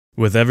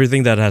With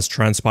everything that has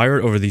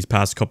transpired over these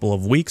past couple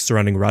of weeks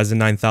surrounding Ryzen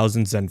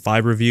 9000 Zen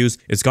 5 reviews,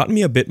 it's gotten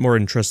me a bit more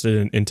interested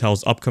in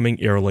Intel's upcoming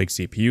arrowlake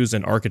CPUs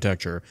and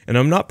architecture, and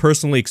I'm not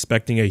personally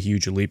expecting a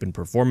huge leap in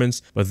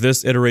performance, but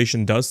this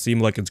iteration does seem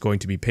like it's going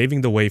to be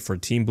paving the way for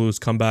Team Blue's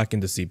comeback in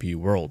the CPU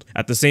world.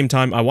 At the same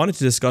time, I wanted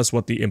to discuss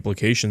what the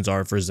implications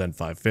are for Zen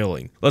 5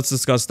 failing. Let's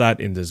discuss that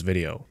in this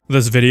video.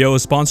 This video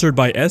is sponsored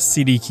by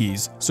SCD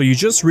Keys. So you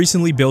just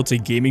recently built a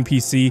gaming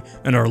PC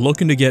and are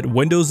looking to get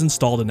Windows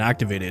installed and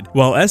activated?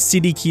 Well,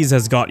 SCD Keys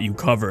has got you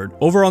covered.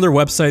 Over on their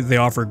website, they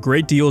offer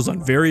great deals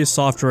on various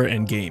software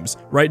and games.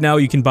 Right now,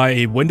 you can buy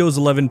a Windows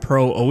 11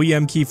 Pro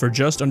OEM key for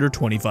just under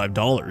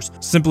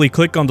 $25. Simply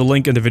click on the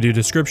link in the video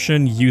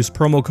description, use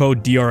promo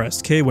code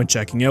DRSK when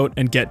checking out,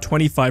 and get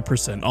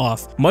 25%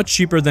 off, much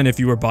cheaper than if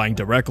you were buying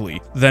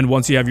directly. Then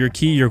once you have your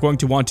key, you're going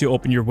to want to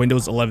open your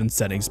Windows 11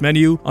 settings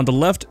menu. On the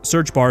left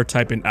search bar,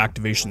 type in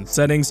activation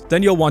settings,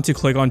 then you'll want to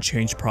click on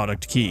change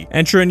product key.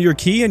 Enter in your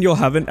key and you'll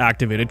have an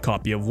activated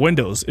copy of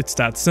Windows. It's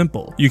that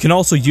simple. You can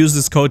also use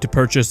this code to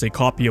purchase a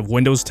copy of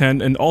Windows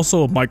 10 and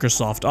also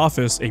Microsoft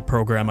Office, a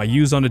program I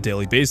use on a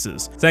daily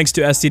basis. Thanks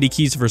to SCD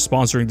Keys for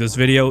sponsoring this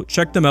video.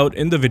 Check them out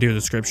in the video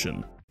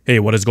description. Hey,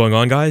 what is going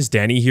on guys?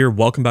 Danny here,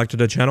 welcome back to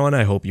the channel and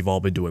I hope you've all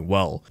been doing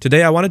well.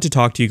 Today I wanted to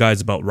talk to you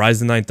guys about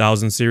Ryzen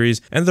 9000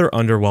 series and their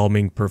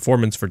underwhelming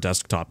performance for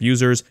desktop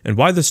users and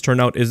why this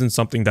turnout isn't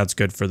something that's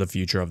good for the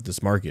future of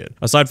this market.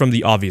 Aside from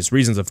the obvious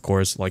reasons of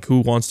course, like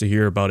who wants to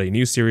hear about a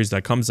new series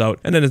that comes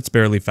out and then it's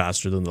barely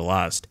faster than the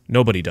last?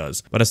 Nobody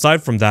does. But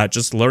aside from that,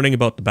 just learning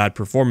about the bad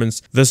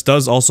performance, this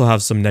does also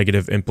have some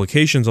negative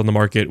implications on the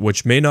market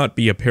which may not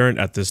be apparent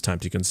at this time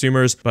to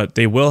consumers, but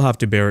they will have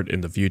to bear it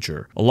in the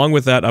future. Along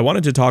with that, I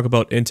wanted to talk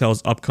about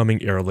Intel's upcoming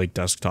arrowlake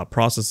desktop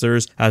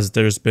processors, as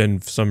there's been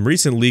some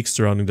recent leaks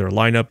surrounding their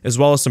lineup, as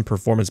well as some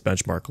performance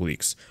benchmark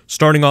leaks.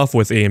 Starting off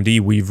with AMD,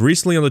 we've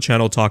recently on the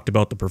channel talked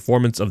about the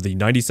performance of the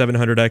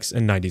 9700X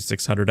and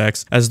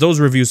 9600X, as those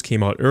reviews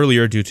came out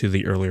earlier due to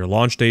the earlier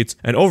launch dates,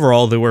 and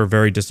overall they were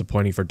very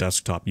disappointing for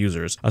desktop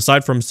users.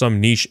 Aside from some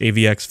niche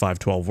AVX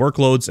 512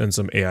 workloads and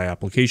some AI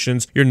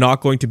applications, you're not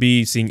going to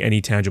be seeing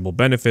any tangible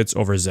benefits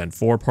over Zen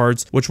 4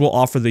 parts, which will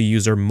offer the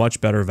user much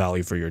better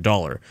value for your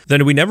dollar.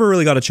 Then we never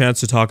really got a chance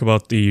to talk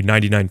about the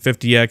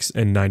 9950X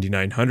and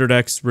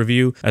 9900X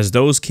review, as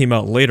those came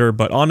out later,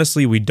 but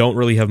honestly we don't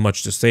really have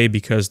much to say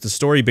because the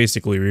story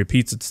basically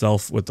repeats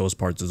itself with those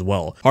parts as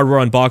well. Hardware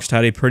Unboxed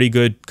had a pretty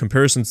good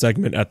comparison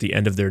segment at the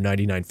end of their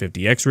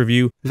 9950X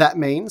review. That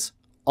means,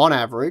 on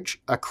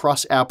average,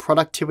 across our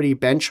productivity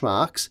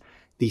benchmarks,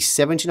 the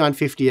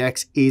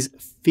 7950X is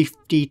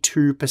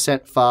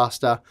 52%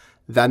 faster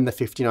than the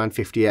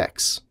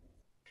 5950X.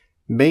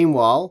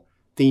 Meanwhile,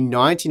 the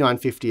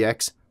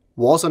 9950X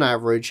was on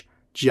average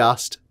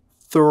just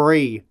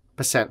 3%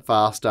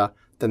 faster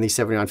than the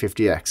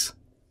 7950X.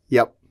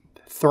 Yep,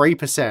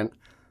 3%.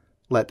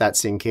 Let that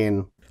sink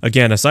in.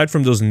 Again, aside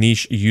from those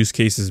niche use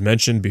cases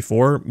mentioned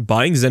before,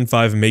 buying Zen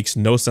 5 makes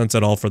no sense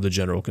at all for the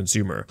general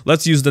consumer.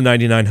 Let's use the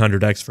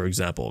 9900X for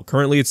example.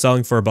 Currently it's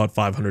selling for about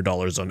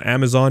 $500 on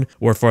Amazon,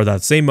 where for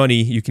that same money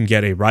you can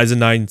get a Ryzen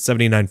 9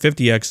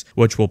 7950X,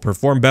 which will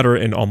perform better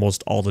in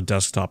almost all the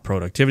desktop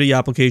productivity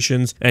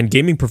applications, and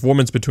gaming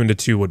performance between the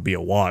two would be a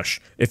wash.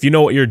 If you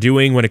know what you're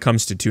doing when it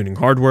comes to tuning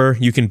hardware,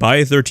 you can buy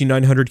a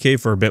 13900K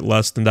for a bit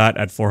less than that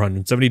at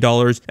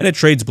 $470, and it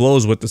trades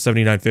blows with the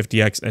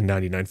 7950X and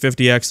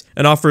 9950X,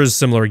 and offers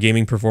similar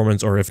gaming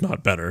performance or if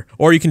not better.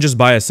 Or you can just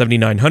buy a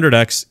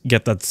 7900X,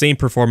 get that same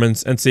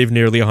performance, and save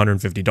nearly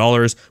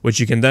 $150, which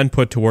you can then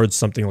put towards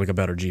something like a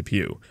better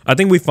GPU. I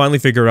think we finally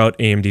figured out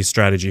AMD's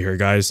strategy here,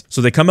 guys.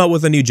 So they come out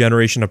with a new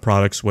generation of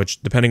products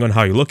which, depending on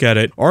how you look at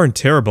it, aren't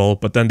terrible,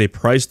 but then they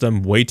price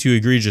them way too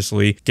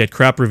egregiously, get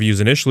crap reviews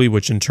initially,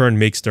 which in turn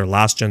makes their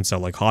last gen sell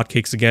like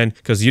hotcakes again,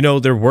 because you know,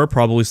 there were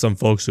probably some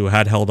folks who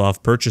had held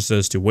off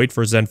purchases to wait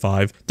for Zen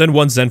 5, then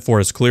once Zen 4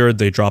 is cleared,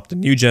 they drop the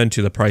new gen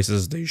to the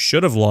prices they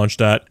should have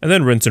launched at, and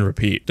then rinse and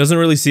repeat. Doesn't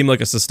really seem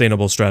like a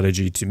sustainable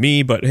strategy to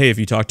me, but hey, if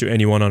you talk to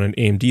anyone on an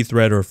AMD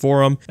thread or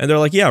forum, and they're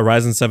like, yeah,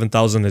 Ryzen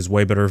 7000 is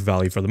way better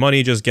value for the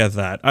money, just get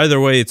that. Either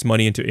way, it's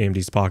money into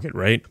AMD's pocket,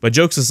 right? But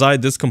jokes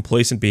aside, this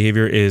complacent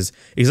behavior is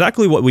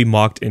exactly what we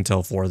mocked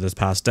Intel for this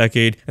past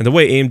decade, and the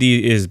way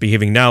AMD is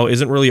behaving now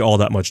isn't really all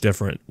that much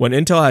different. When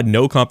Intel had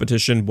no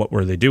competition, what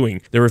were they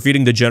doing? They were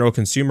feeding the general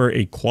consumer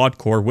a quad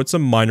core with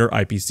some minor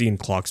IPC and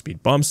clock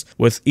speed bumps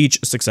with each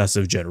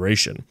successive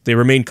generation. They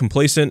remained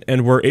complacent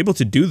and were able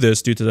to do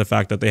this due to the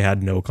fact that they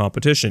had no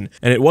competition.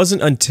 And it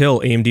wasn't until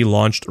AMD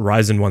launched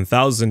Ryzen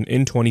 1000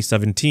 in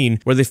 2017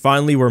 where they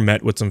finally were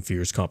met with some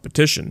fierce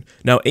competition.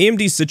 Now,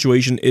 AMD's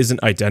situation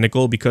isn't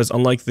identical because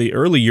unlike the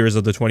early years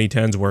of the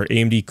 2010s where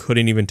AMD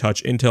couldn't even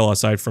touch Intel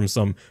aside from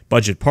some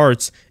budget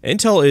parts,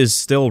 Intel is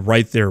still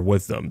right there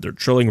with them. They're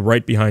trailing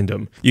right behind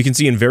them. You can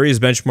see in various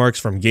benchmarks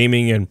from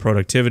gaming and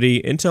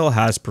productivity, Intel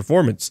has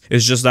performance.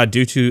 It's just that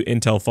due to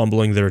Intel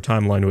fumbling their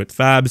timeline with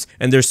fabs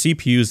and their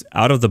CPUs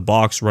out of the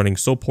box running running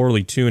so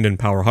poorly tuned and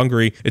power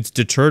hungry, it's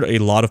deterred a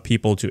lot of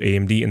people to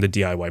AMD in the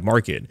DIY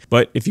market.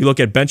 But if you look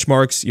at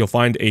benchmarks, you'll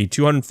find a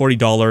 $240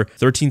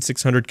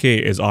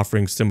 13600K is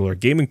offering similar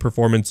gaming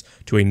performance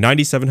to a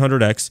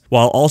 9700X,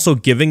 while also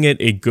giving it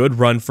a good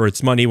run for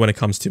its money when it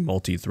comes to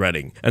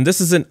multi-threading. And this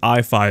is an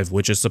i5,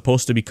 which is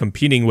supposed to be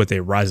competing with a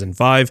Ryzen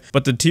 5,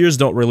 but the tiers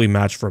don't really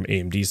match from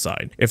AMD's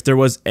side. If there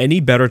was any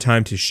better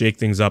time to shake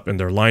things up in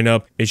their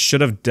lineup, it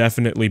should have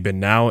definitely been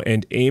now,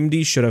 and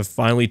AMD should have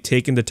finally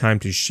taken the time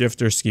to shift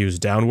their SKUs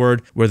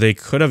downward, where they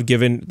could have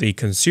given the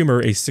consumer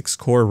a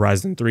 6-core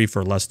Ryzen 3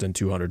 for less than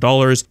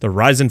 $200. The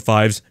Ryzen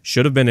 5s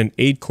should have been an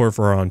 8-core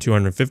for around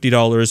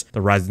 $250. The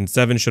Ryzen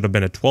 7 should have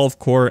been a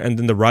 12-core, and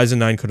then the Ryzen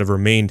 9 could have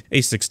remained a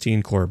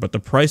 16-core, but the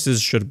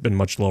prices should have been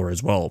much lower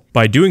as well.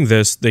 By doing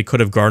this, they could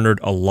have garnered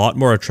a lot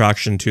more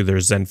attraction to their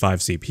Zen 5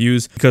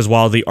 CPUs, because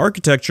while the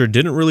architecture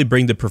didn't really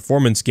bring the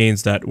performance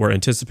gains that were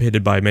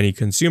anticipated by many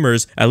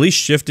consumers, at least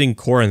shifting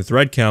core and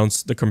thread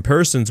counts, the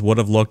comparisons would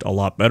have looked a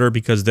lot better,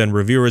 because then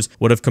reviewers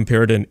would have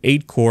compared an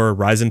 8-core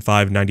Ryzen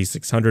 5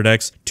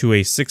 9600X to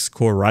a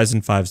 6-core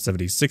Ryzen 5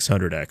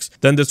 7600X.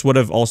 Then this would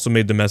have also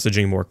made the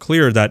messaging more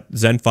clear that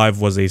Zen 5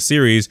 was a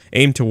series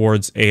aimed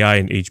towards AI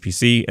and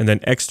HPC, and then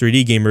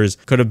X3D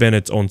gamers could have been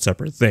its own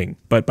separate thing.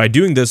 But by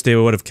doing this, they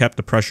would have kept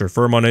the pressure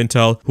firm on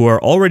Intel, who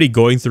are already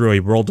going through a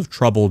world of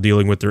trouble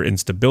dealing with their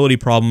instability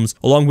problems,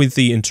 along with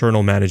the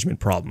internal management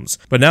problems.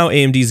 But now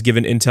AMD's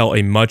given Intel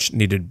a much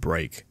needed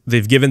break.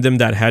 They've given them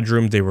that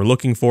headroom they were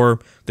looking for.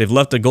 They've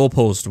left the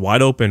goalpost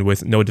wide open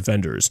with no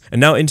defenders.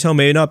 And now Intel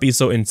may not be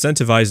so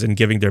incentivized in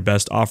giving their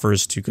best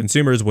offers to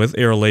consumers with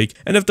Arrow Lake,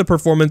 and if the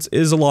performance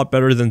is a lot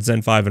better than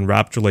Zen 5 and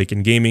Raptor Lake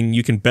in gaming,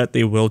 you can bet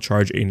they will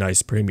charge a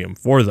nice premium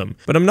for them.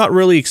 But I'm not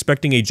really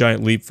expecting a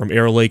giant leap from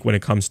Arrow Lake when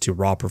it comes to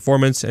raw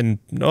performance, and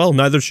well,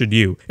 neither should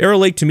you. Arrow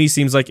Lake to me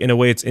seems like in a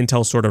way it's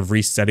Intel sort of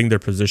resetting their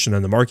position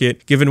in the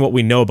market, given what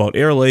we know about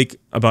Arrow Lake,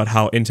 about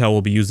how Intel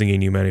will be using a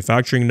new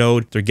manufacturing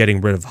node, they're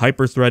getting rid of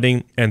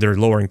hyper-threading, and they're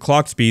lowering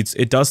clock speeds.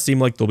 It does seem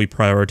like they'll be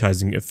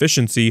prioritizing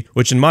efficiency,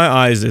 which in my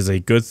eyes is a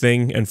good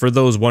thing. And for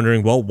those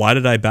wondering, well, why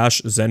did I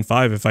bash Zen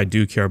 5 if I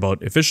do care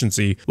about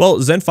efficiency? Well,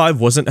 Zen 5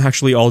 wasn't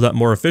actually all that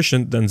more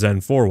efficient than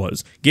Zen 4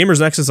 was. Gamers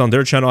Nexus on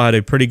their channel had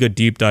a pretty good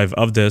deep dive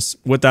of this.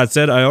 With that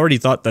said, I already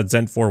thought that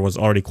Zen 4 was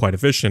already quite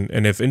efficient,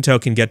 and if Intel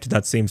can get to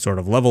that same sort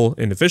of level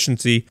in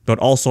efficiency, but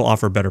also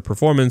offer better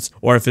performance,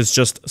 or if it's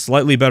just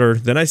slightly better,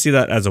 then I see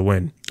that as a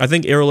win. I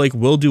think Arrow Lake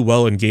will do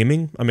well in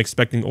gaming. I'm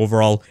expecting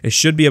overall it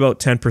should be about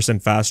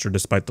 10% faster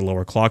despite the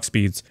lower clock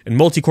speeds. In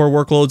multi-core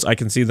workloads, I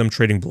can see them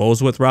trading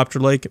blows with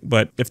Raptor Lake,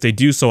 but if they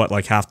do so at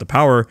like half the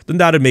power, then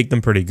that'd make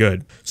them pretty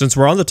good. Since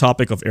we're on the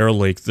topic of Arrow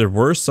Lake, there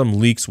were some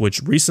leaks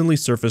which recently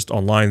surfaced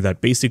online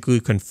that basically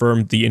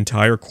confirmed the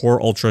entire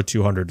Core Ultra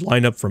 200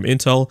 lineup from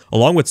Intel,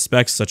 along with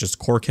specs such as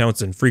core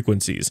counts and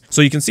frequencies.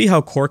 So you can see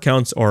how core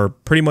counts are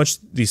pretty much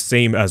the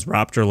same as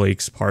Raptor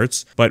Lake's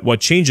parts, but what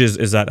changes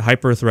is that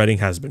hyper-threading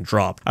has been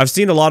dropped. I've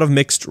seen a lot of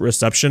mixed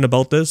reception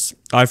about this.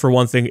 I, for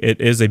one, think it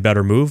is a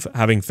better move,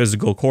 having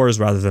physical cores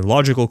rather than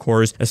logical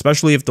cores,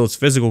 especially if those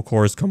physical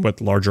cores come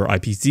with larger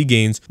IPC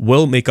gains,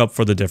 will make up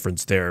for the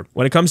difference there.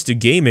 When it comes to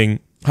gaming,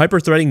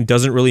 hyper-threading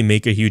doesn't really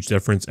make a huge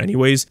difference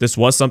anyways. This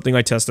was something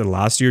I tested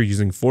last year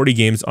using 40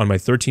 games on my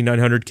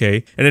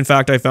 13900K, and in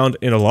fact I found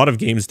in a lot of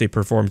games they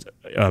performed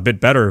a bit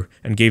better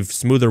and gave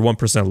smoother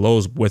 1%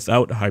 lows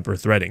without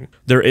hyper-threading.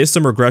 There is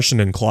some regression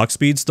in clock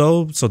speeds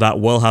though, so that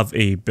will have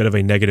a bit of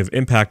a negative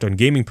impact on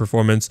gaming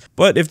performance,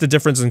 but if the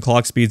difference in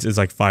clock speeds is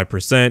like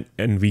 5%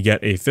 and we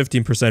get a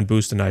 15%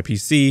 boost in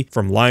IPC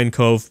from Lion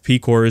Cove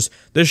P-cores,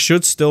 this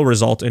should still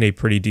result in a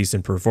pretty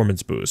decent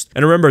performance boost.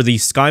 And remember, the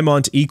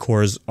Skymont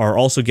E-cores are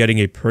also getting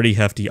a pretty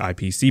hefty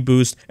IPC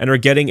boost and are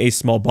getting a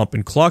small bump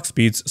in clock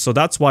speeds, so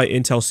that's why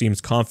Intel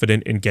seems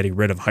confident in getting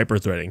rid of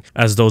hyper-threading,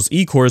 as those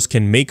E-cores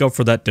can make up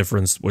for that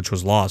difference which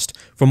was lost.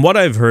 From what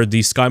I've heard,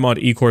 the Skymont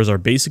E-cores are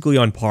basically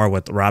on par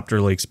with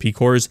Raptor Lake's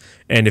P-cores,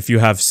 and if you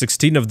have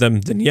 16 of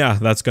them, then yeah,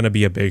 that's going to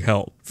be a big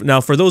help.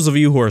 Now, for those of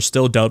you who are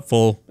still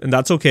doubtful, and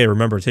that's okay,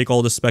 remember, take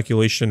all this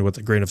speculation with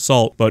a grain of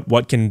salt, but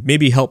what can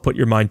maybe help put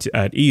your mind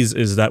at ease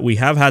is that we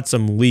have had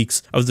some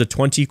leaks of the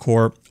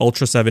 20-core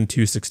Ultra 7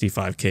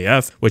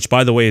 265KF, which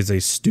by the way is a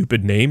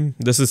stupid name.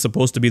 This is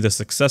supposed to be the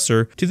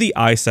successor to the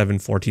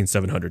i7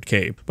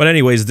 14700K. But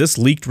anyways, this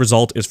leaked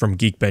result is from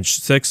Geekbench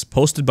 6,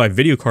 posted by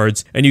Video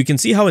Cards, and you can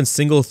see how in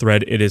single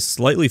thread it is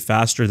slightly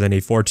faster than a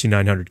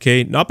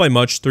 14900K, not by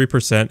much,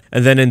 3%,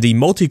 and then in the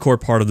multi-core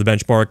part of the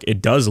benchmark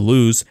it does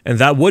lose, and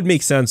that would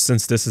make sense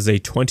since this is a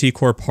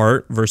 20-core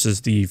part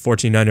versus the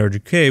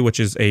 14900K, which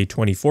is a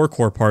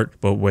 24-core part,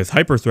 but with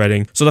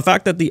hyper-threading. So the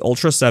fact that the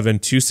Ultra 7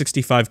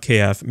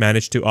 265KF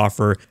managed to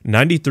offer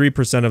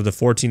 93% of the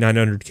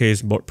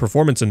 14900K's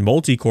performance in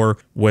multi-core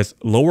with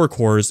lower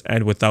cores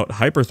and without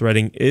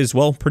hyper-threading is,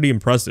 well, pretty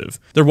impressive.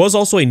 There was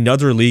also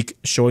another leak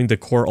showing the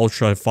Core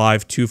Ultra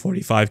 5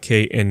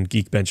 245K in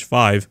Geekbench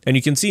 5, and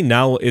you can see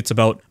now it's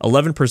about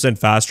 11%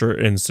 faster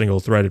in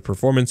single-threaded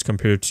performance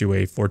compared to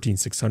a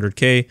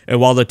 14600K, and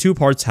while while the two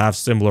parts have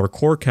similar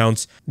core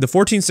counts, the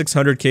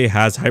 14600K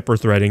has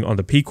hyperthreading on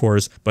the P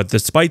cores, but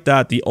despite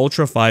that, the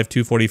Ultra 5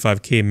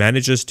 245K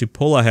manages to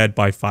pull ahead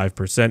by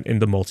 5% in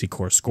the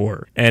multi-core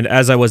score. And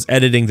as I was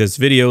editing this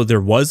video, there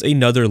was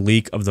another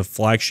leak of the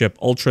flagship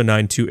Ultra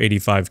 9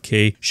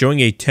 285K showing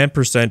a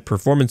 10%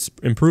 performance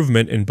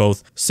improvement in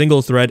both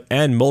single-thread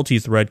and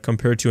multi-thread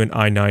compared to an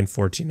i9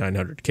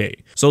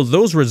 14900K. So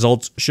those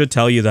results should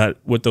tell you that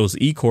with those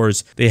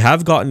E-cores, they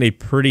have gotten a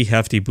pretty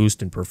hefty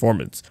boost in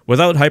performance.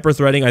 Without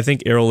hyperthreading, I think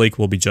Arrow Lake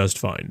will be just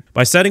fine.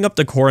 By setting up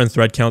the core and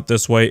thread count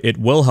this way, it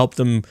will help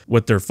them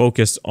with their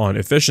focus on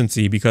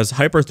efficiency because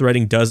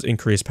hyperthreading does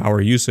increase power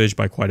usage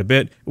by quite a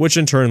bit, which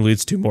in turn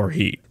leads to more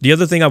heat. The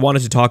other thing I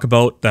wanted to talk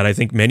about that I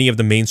think many of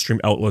the mainstream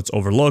outlets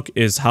overlook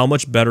is how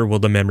much better will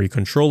the memory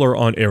controller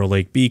on Arrow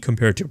Lake be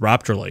compared to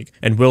Raptor Lake,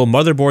 and will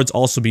motherboards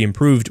also be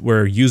improved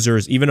where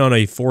users, even on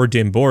a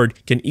 4-DIMM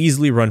board, can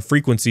easily run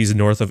frequencies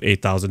north of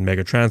 8,000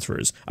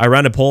 megatransfers. I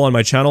ran a poll on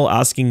my channel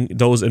asking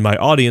those in my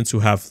audience who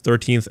have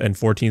 13th and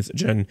 14th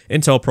gen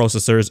Intel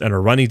processors and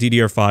are running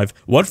DDR5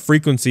 what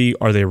frequency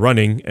are they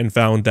running, and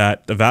found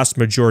that the vast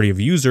majority of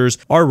users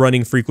are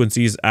running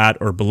frequencies at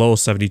or below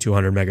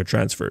 7200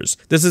 megatransfers.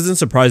 This isn't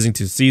surprising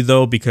to see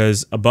though,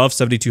 because above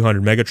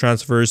 7200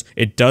 megatransfers,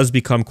 it does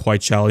become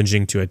quite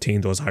challenging to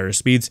attain those higher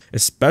speeds,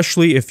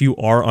 especially if you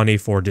are on a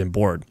 4-DIMM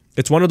board.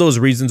 It's one of those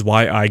reasons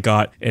why I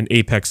got an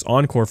Apex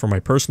Encore for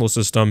my personal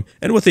system,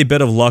 and with a bit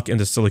of luck in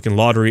the Silicon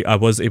Lottery, I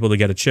was able to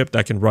get a chip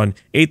that can run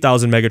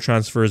 8,000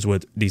 megatransfers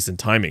with decent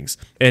timings.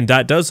 And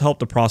that does help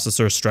the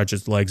processor stretch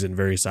its legs in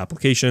various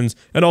applications,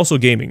 and also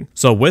gaming.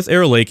 So with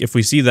Arrow Lake, if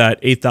we see that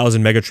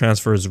 8,000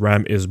 megatransfers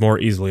RAM is more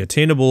easily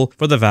attainable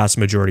for the vast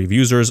majority of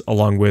users,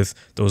 along with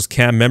those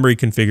CAM memory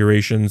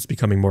configurations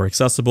becoming more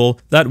accessible,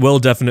 that will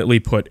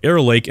definitely put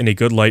Arrow Lake in a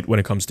good light when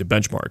it comes to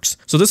benchmarks.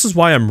 So this is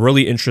why I'm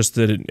really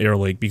interested in Arrow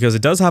Lake, because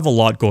it does have a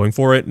lot going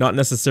for it, not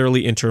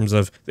necessarily in terms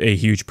of a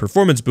huge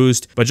performance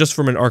boost, but just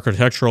from an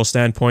architectural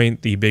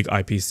standpoint, the big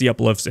IPC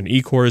uplifts in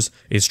E-cores,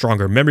 a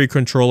stronger memory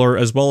controller,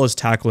 as well as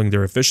tackling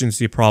their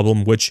efficiency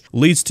problem, which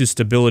leads to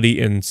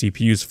stability in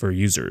CPUs for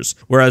users.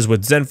 Whereas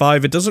with Zen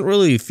 5, it doesn't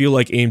really feel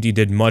like AMD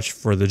did much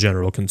for the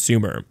general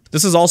consumer.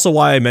 This is also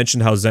why I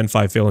mentioned how Zen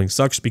 5 failing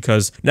sucks,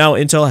 because now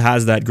Intel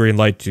has that green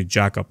light to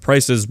jack up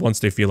prices once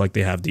they feel like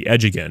they have the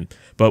edge again.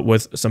 But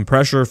with some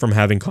pressure from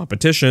having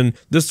competition,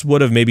 this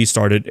would have maybe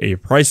started a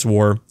price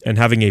war, and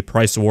having a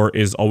price war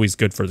is always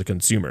good for the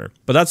consumer.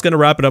 But that's going to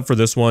wrap it up for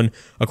this one.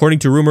 According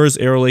to rumors,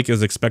 Arrow Lake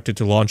is expected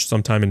to launch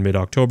sometime in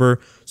mid-October,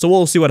 so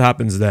we'll see what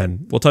happens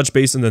then. We'll touch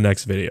base in the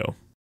next video.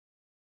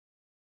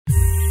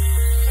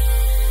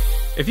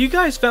 If you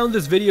guys found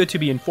this video to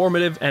be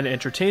informative and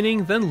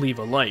entertaining, then leave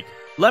a like.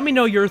 Let me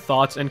know your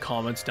thoughts and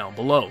comments down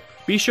below.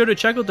 Be sure to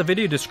check out the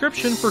video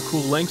description for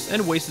cool links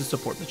and ways to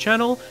support the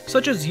channel,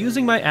 such as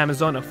using my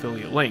Amazon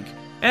affiliate link.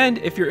 And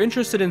if you're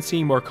interested in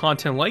seeing more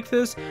content like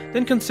this,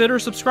 then consider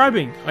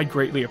subscribing. I'd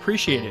greatly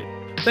appreciate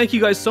it. Thank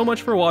you guys so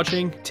much for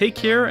watching, take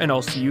care, and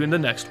I'll see you in the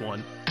next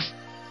one.